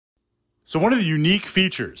So one of the unique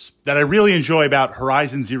features that I really enjoy about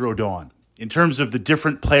Horizon Zero Dawn, in terms of the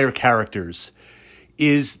different player characters,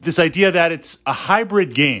 is this idea that it's a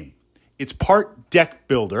hybrid game. It's part deck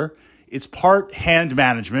builder, it's part hand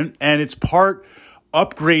management, and it's part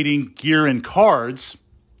upgrading gear and cards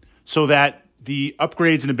so that the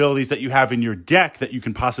upgrades and abilities that you have in your deck that you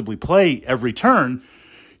can possibly play every turn,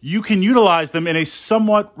 you can utilize them in a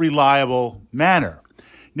somewhat reliable manner.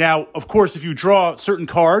 Now, of course, if you draw certain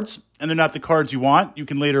cards and they're not the cards you want, you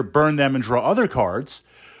can later burn them and draw other cards.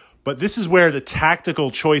 But this is where the tactical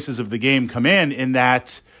choices of the game come in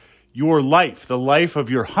that your life, the life of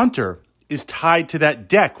your hunter, is tied to that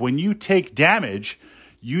deck. When you take damage,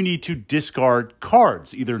 you need to discard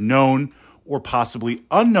cards, either known or possibly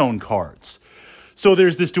unknown cards. So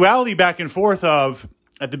there's this duality back and forth of,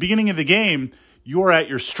 at the beginning of the game, you're at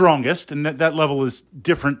your strongest, and that level is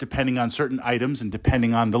different depending on certain items and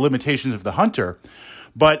depending on the limitations of the hunter.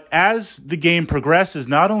 But as the game progresses,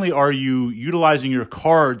 not only are you utilizing your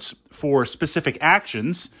cards for specific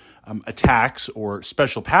actions, attacks or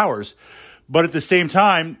special powers, but at the same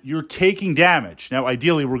time, you're taking damage. Now,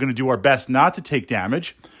 ideally, we're going to do our best not to take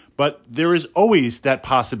damage, but there is always that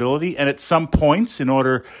possibility. And at some points, in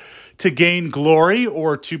order to gain glory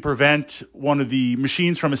or to prevent one of the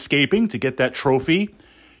machines from escaping, to get that trophy,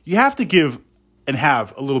 you have to give and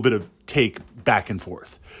have a little bit of take back and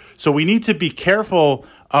forth. So we need to be careful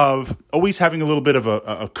of always having a little bit of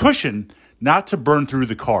a cushion not to burn through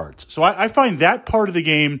the cards. So I find that part of the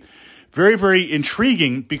game very, very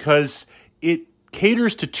intriguing because it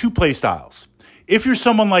caters to two play styles. If you're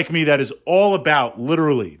someone like me that is all about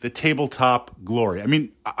literally the tabletop glory, I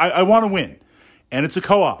mean, I want to win, and it's a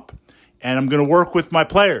co-op, and I'm going to work with my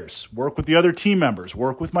players, work with the other team members,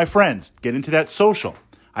 work with my friends, get into that social.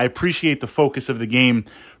 I appreciate the focus of the game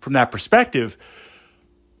from that perspective.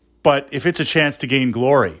 But if it's a chance to gain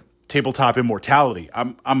glory, tabletop immortality,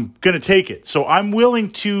 I'm going to take it. So I'm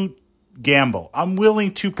willing to gamble. I'm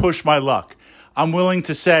willing to push my luck. I'm willing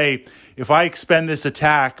to say, if I expend this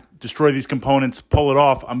attack, destroy these components, pull it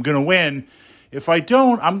off, I'm going to win. If I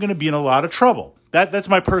don't, I'm going to be in a lot of trouble. That's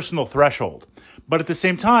my personal threshold. But at the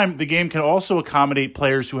same time, the game can also accommodate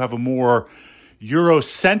players who have a more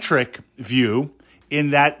Eurocentric view,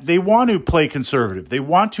 in that they want to play conservative. They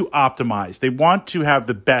want to optimize. They want to have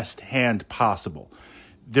the best hand possible.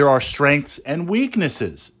 There are strengths and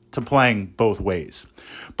weaknesses to playing both ways.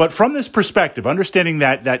 But from this perspective, understanding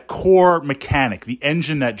that core mechanic, the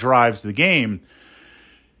engine that drives the game,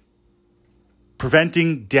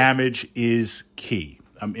 preventing damage is key.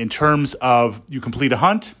 In terms of, you complete a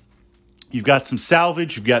hunt, you've got some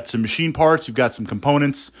salvage, you've got some machine parts, you've got some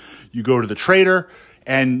components, you go to the trader,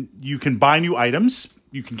 and you can buy new items,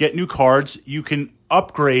 you can get new cards, you can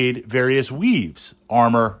upgrade various weaves,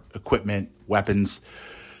 armor, equipment, weapons.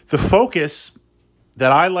 The focus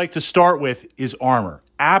that I like to start with is armor.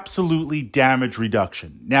 Absolutely damage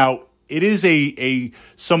reduction. Now, it is a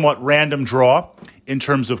somewhat random draw in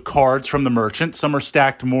terms of cards from the merchant. Some are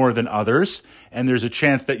stacked more than others, and there's a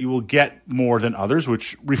chance that you will get more than others,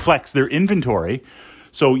 which reflects their inventory.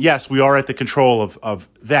 So yes, we are at the control of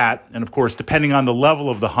that. And of course, depending on the level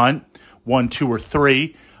of the hunt, 1, 2, or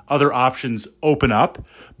 3, other options open up.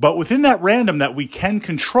 But within that random that we can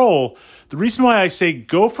control, the reason why I say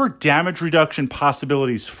go for damage reduction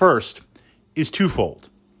possibilities first is twofold.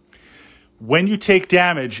 When you take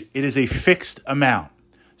damage, it is a fixed amount.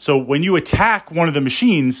 So when you attack one of the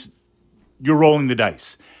machines, you're rolling the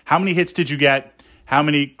dice. How many hits did you get? How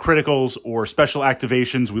many criticals or special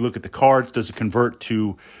activations? We look at the cards. Does it convert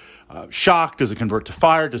to shock? Does it convert to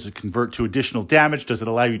fire? Does it convert to additional damage? Does it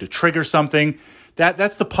allow you to trigger something?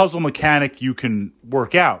 That's the puzzle mechanic you can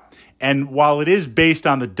work out. And while it is based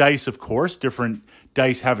on the dice, of course, different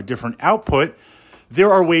dice have a different output,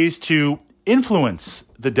 there are ways to influence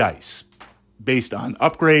the dice based on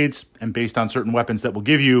upgrades and based on certain weapons that will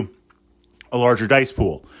give you a larger dice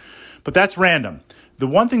pool. But that's random. The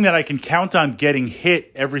one thing that I can count on getting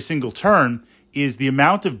hit every single turn is the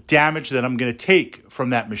amount of damage that I'm going to take from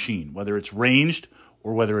that machine, whether it's ranged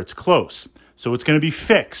or whether it's close. So it's going to be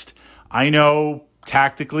fixed. I know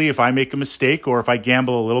tactically, if I make a mistake or if I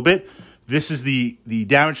gamble a little bit, this is the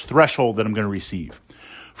damage threshold that I'm going to receive.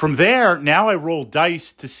 From there, now I roll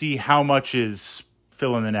dice to see how much is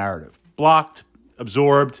fill in the narrative. Blocked,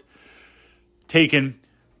 absorbed, taken.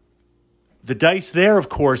 The dice there, of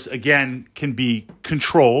course, again, can be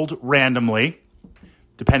controlled randomly,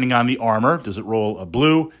 depending on the armor. Does it roll a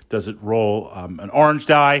blue? Does it roll an orange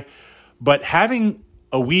die? But having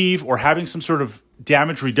a weave or having some sort of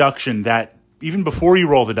damage reduction that even before you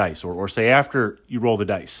roll the dice, or say after you roll the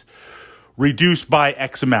dice, reduced by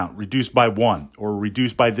X amount, reduced by 1, or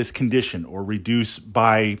reduced by this condition, or reduced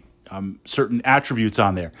by certain attributes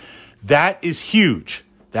on there. That is huge.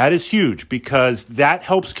 That is huge because that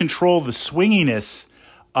helps control the swinginess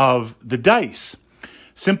of the dice.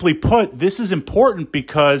 Simply put, this is important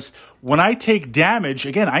because when I take damage,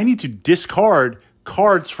 again, I need to discard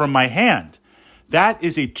cards from my hand. That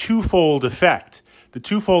is a twofold effect. The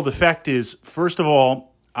twofold effect is, first of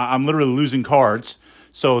all, I'm literally losing cards.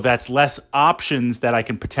 So that's less options that I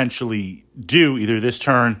can potentially do either this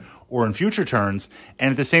turn or in future turns.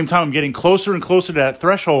 And at the same time, I'm getting closer and closer to that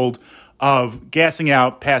threshold of gassing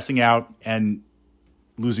out, passing out, and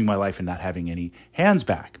losing my life and not having any hands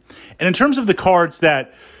back. And in terms of the cards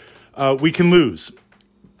that we can lose,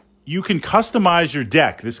 you can customize your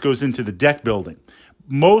deck. This goes into the deck building.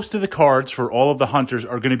 Most of the cards for all of the hunters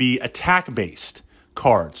are going to be attack-based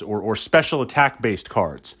cards or special attack-based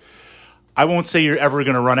cards. I won't say you're ever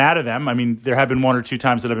going to run out of them. I mean, there have been 1 or 2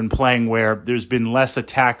 times that I've been playing where there's been less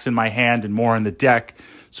attacks in my hand and more in the deck.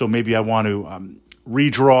 So maybe I want to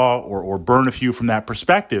redraw or burn a few from that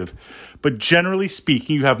perspective. But generally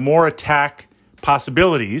speaking, you have more attack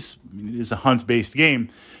possibilities, I mean, it is a hunt-based game,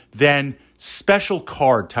 than special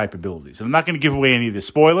card type abilities. And I'm not going to give away any of the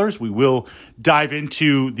spoilers. We will dive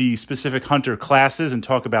into the specific hunter classes and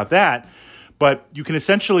talk about that. But you can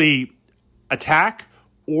essentially attack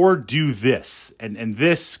or do this. And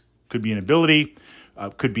this could be an ability,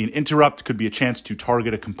 could be an interrupt, could be a chance to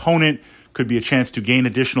target a component, could be a chance to gain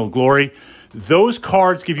additional glory. Those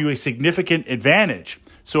cards give you a significant advantage.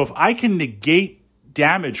 So if I can negate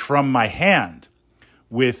damage from my hand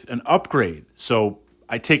with an upgrade, so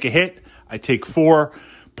I take a hit, I take 4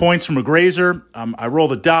 points from a grazer, I roll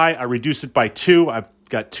the die, I reduce it by 2, I've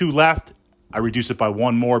got 2 left, I reduce it by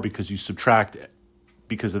 1 more because you subtract it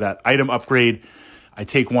because of that item upgrade. I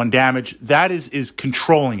take 1 damage. That is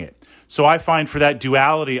controlling it. So I find for that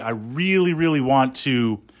duality, I really, really want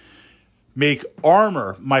to make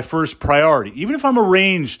armor my first priority. Even if I'm a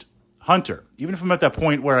ranged hunter, even if I'm at that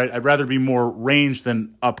point where I'd rather be more ranged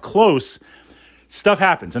than up close, stuff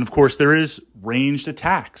happens. And of course, there is ranged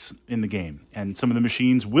attacks in the game. And some of the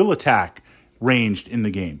machines will attack ranged in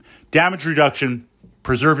the game. Damage reduction,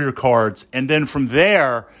 preserve your cards, and then from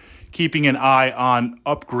there, keeping an eye on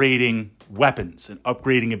upgrading weapons and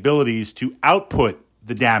upgrading abilities to output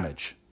the damage.